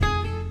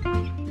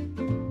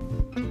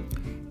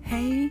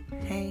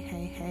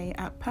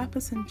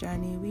Purpose and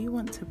Journey, we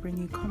want to bring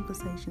you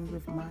conversations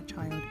with my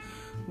child.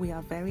 We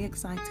are very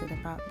excited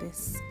about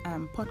this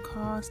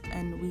podcast,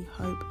 and we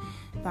hope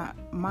that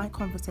my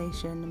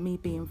conversation, me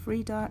being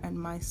Frida and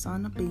my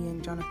son being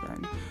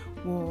Jonathan,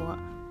 will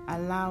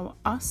allow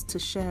us to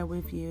share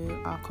with you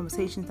our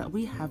conversations that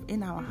we have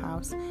in our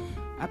house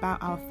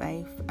about our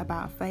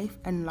faith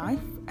and life,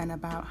 and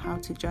about how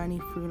to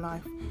journey through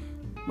life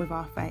with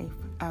our faith.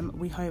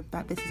 We hope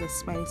that this is a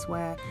space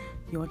where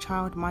your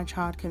child, my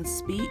child, can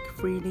speak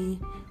freely,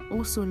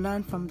 also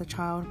learn from the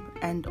child,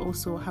 and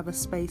also have a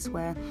space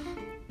where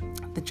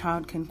the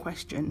child can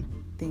question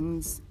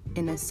things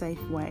in a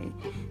safe way.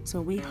 So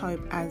we hope,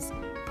 as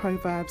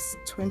Proverbs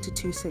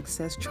 22:6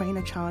 says, train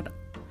a child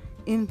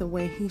in the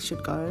way he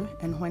should go,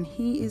 and when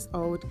he is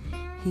old,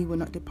 he will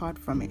not depart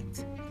from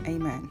it.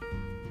 Amen.